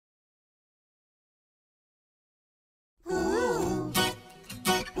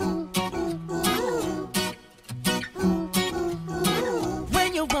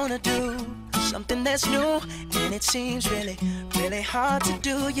that's new, and it seems really, really hard to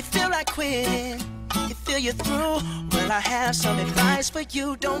do. You feel like quitting, you feel you're through. Well, I have some advice for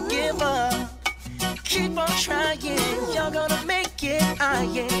you. Don't give up, keep on trying. You're gonna make it, I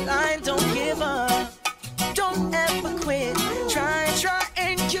ain't lying. Don't give up, don't ever quit. Try and try,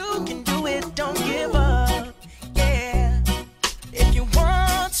 and you can do it. Don't give up, yeah. If you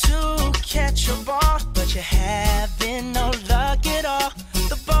want to catch a ball, but you're having no luck at all,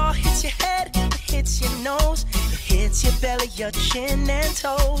 the ball hits your head, it hits your nose, it hits your belly, your chin and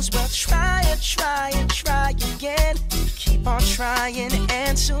toes. Well, try and try and try again. Keep on trying,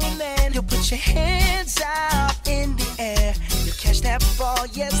 and soon then you'll put your hands out in the air. You'll catch that ball,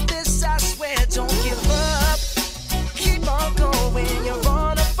 yes, this I swear. Don't give up, keep on going. You're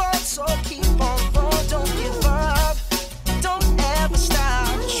on a ball, so keep on going. Don't give up, don't ever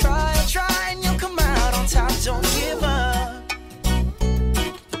stop. Try and try, and you'll come out on top. Don't give up.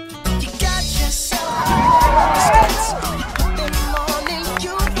 You got yourself skates, you put them on and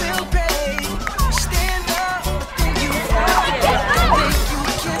you feel great. You stand up, then you fall, then you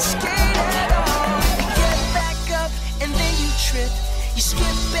can't skate at all. You get back up and then you trip. You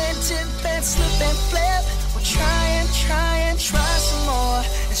skip and tip and slip and flip. Well, try and try and try some more,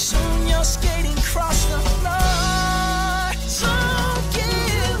 and soon you're skating across the floor. So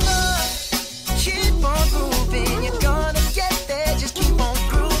give up, keep on moving. You're gonna get there, just keep on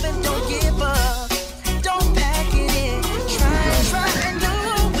grooving. Don't give up, don't pack it in. Try and try, and you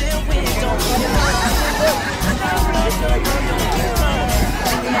will win. Don't give up, don't give up.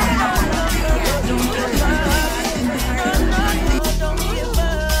 Don't give up, don't give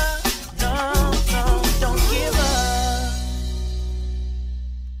up. No, no, don't give up.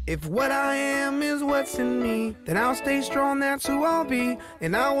 If what I am is what's in me, then I'll stay strong, that's who I'll be.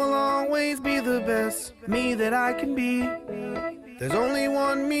 And I will always be the best me that I can be. There's only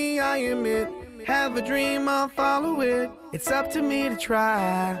one me, I admit. Have a dream, I'll follow it. It's up to me to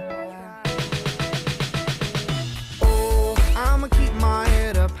try. Oh, I'ma keep my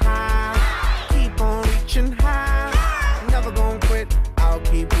head up high, keep on reaching high. Never gonna quit, I'll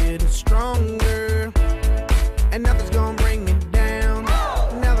keep getting stronger, and nothing's gonna bring me down.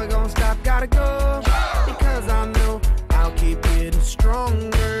 Never gonna stop, gotta go, because I know I'll keep getting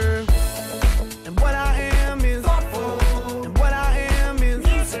stronger. And what I am is thoughtful, and what I am is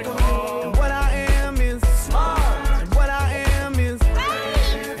musical, and what I am is smart, and what I am is,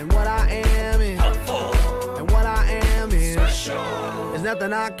 and what I am is helpful, and what I am is special. There's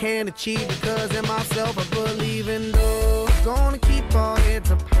nothing I can't achieve, because in myself I believe in. Though gonna keep our heads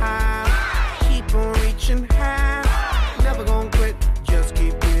up high, keep on reaching high. Never gonna quit, just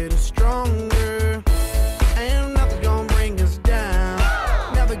keep getting stronger, and nothing's gonna bring us down.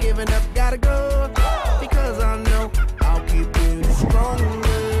 Never giving up, gotta go, because I know I'll keep getting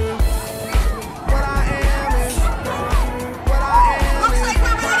stronger. What I am is, what I am is,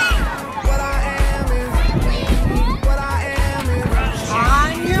 what I am is, what I am is.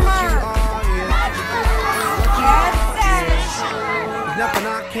 On your mark. There's nothing I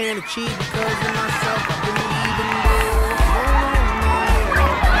can't achieve, because in myself I believe in.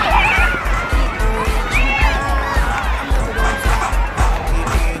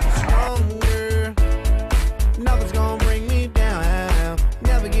 Nothing's gonna bring me down.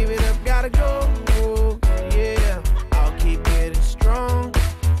 Never give it up, gotta go. Yeah, I'll keep getting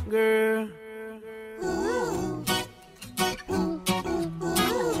stronger.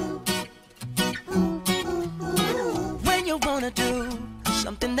 When you wanna do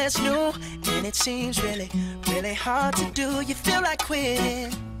something that's new, and it seems really, really hard to do. You feel like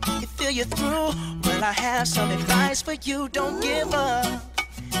quitting, you feel you're through. Well, I have some advice for you. Don't give up,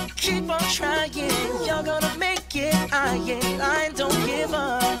 keep on trying. You're gonna make it, I ain't lying. Don't give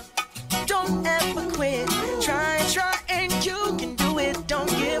up, don't ever quit. Try and try, and you can do it. Don't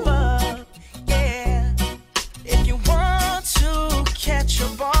give up, yeah. If you want to catch a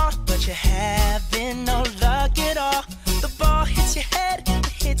ball, but you're having no luck at all, the ball hits your head, it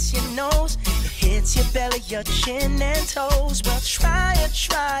hits your nose, it hits your belly, your chin and toes. Well, try and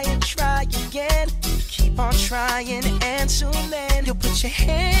try and try again. Keep on trying, and soon then you'll put your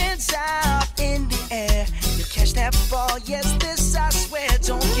hands out in the air. You'll catch that ball, yes, this I swear.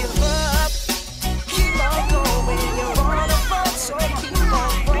 Don't give up, keep on going. You're on a ball, so keep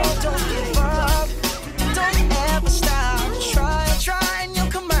on going. Don't give up, don't ever stop. Try and try, and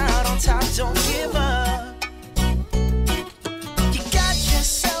you'll come out on top. Don't give up. You got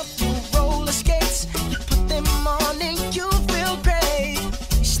yourself new roller skates, you put them on and you feel great.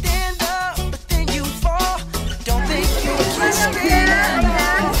 You stand up, but then you fall. Don't think you can skate at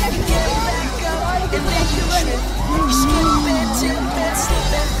all. You get back up and then you trip. You skip and tip and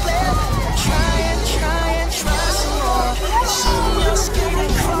slip and flip. Try and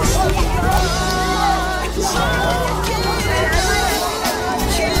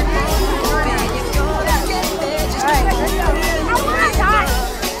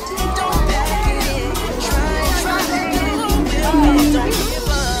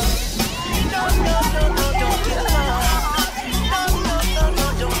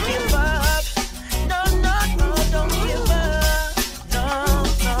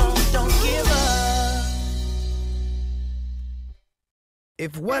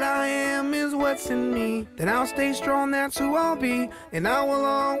what I am is what's in me, then I'll stay strong, that's who I'll be. And I will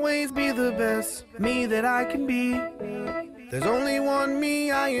always be the best me that I can be. There's only one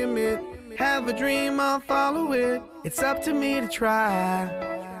me, I admit. Have a dream, I'll follow it. It's up to me to try.